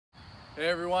Hey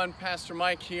everyone, Pastor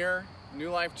Mike here,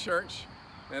 New Life Church,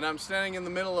 and I'm standing in the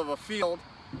middle of a field.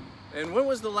 And when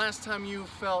was the last time you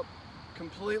felt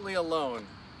completely alone?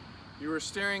 You were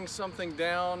staring something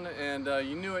down and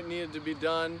you knew it needed to be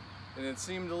done, and it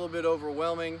seemed a little bit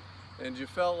overwhelming, and you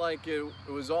felt like it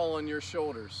was all on your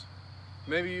shoulders.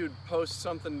 Maybe you'd post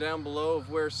something down below of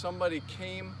where somebody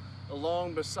came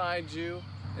along beside you,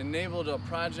 enabled a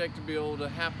project to be able to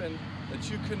happen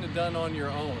that you couldn't have done on your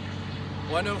own.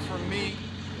 Well, I know for me,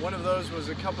 one of those was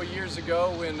a couple years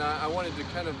ago when I wanted to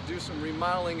kind of do some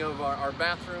remodeling of our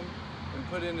bathroom and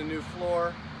put in a new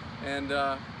floor. And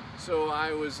so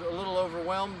I was a little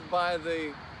overwhelmed by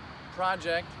the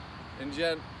project, and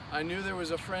yet I knew there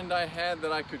was a friend I had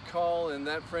that I could call, and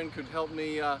that friend could help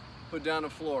me put down a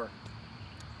floor.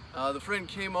 The friend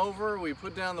came over, we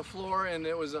put down the floor, and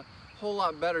it was a whole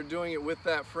lot better doing it with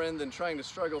that friend than trying to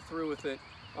struggle through with it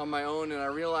on my own. And I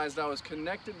realized I was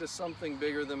connected to something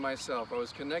bigger than myself. I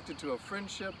was connected to a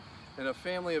friendship and a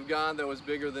family of God that was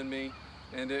bigger than me,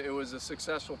 and it was a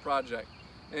successful project.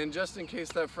 And just in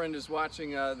case that friend is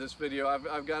watching this video,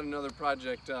 I've got another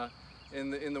project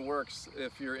in the works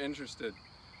if you're interested.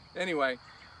 Anyway,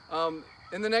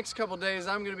 in the next couple days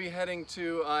I'm going to be heading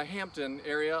to Hampton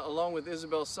area along with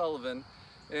Isabel Sullivan,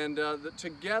 and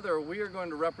together we are going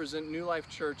to represent New Life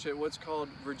Church at what's called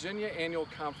Virginia Annual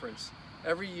Conference.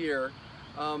 Every year,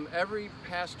 every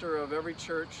pastor of every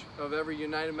church, of every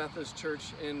United Methodist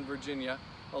Church in Virginia,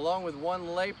 along with one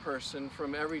layperson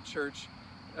from every church,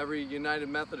 every United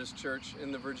Methodist Church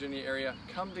in the Virginia area,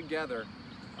 come together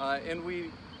and we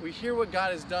hear what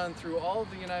God has done through all of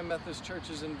the United Methodist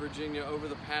churches in Virginia over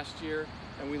the past year,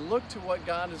 and we look to what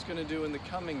God is going to do in the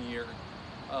coming year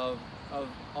of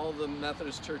all the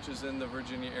Methodist churches in the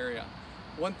Virginia area.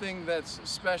 One thing that's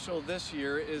special this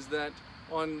year is that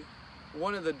on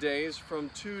one of the days from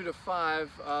 2 to 5,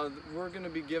 we're going to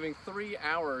be giving 3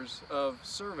 hours of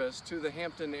service to the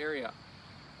Hampton area.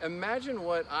 Imagine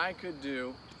what I could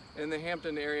do in the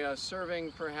Hampton area,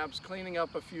 serving, perhaps cleaning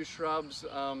up a few shrubs,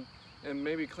 and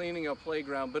maybe cleaning a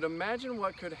playground. But imagine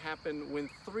what could happen when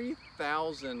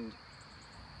 3,000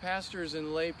 pastors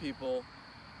and lay people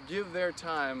give their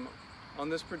time on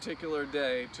this particular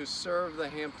day to serve the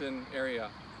Hampton area.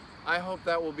 I hope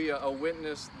that will be a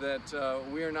witness that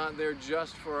we are not there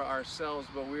just for ourselves,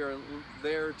 but we are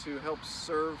there to help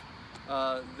serve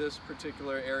this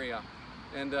particular area.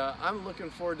 And I'm looking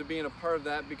forward to being a part of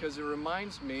that, because it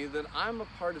reminds me that I'm a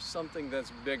part of something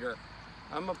that's bigger.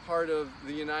 I'm a part of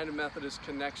the United Methodist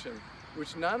Connection,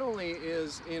 which not only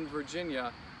is in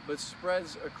Virginia, but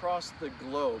spreads across the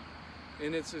globe.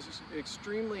 And it's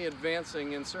extremely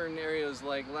advancing in certain areas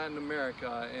like Latin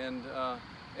America and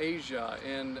Asia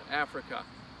and Africa.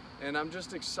 And I'm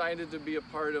just excited to be a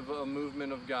part of a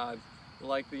movement of God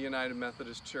like the United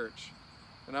Methodist Church.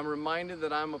 And I'm reminded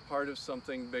that I'm a part of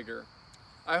something bigger.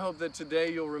 I hope that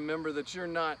today you'll remember that you're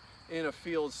not in a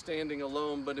field standing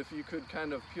alone, but if you could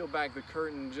kind of peel back the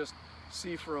curtain and just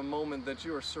see for a moment that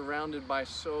you are surrounded by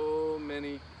so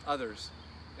many others,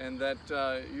 and that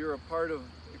you're a part of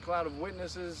a cloud of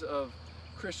witnesses of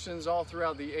Christians all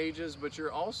throughout the ages, but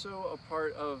you're also a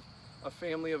part of a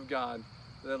family of God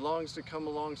that longs to come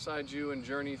alongside you and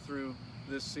journey through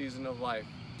this season of life.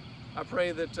 I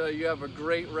pray that you have a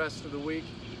great rest of the week,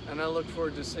 and I look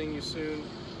forward to seeing you soon.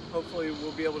 Hopefully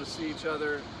we'll be able to see each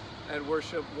other at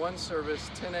worship, one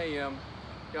service, 10 a.m.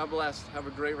 God bless. Have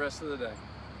a great rest of the day.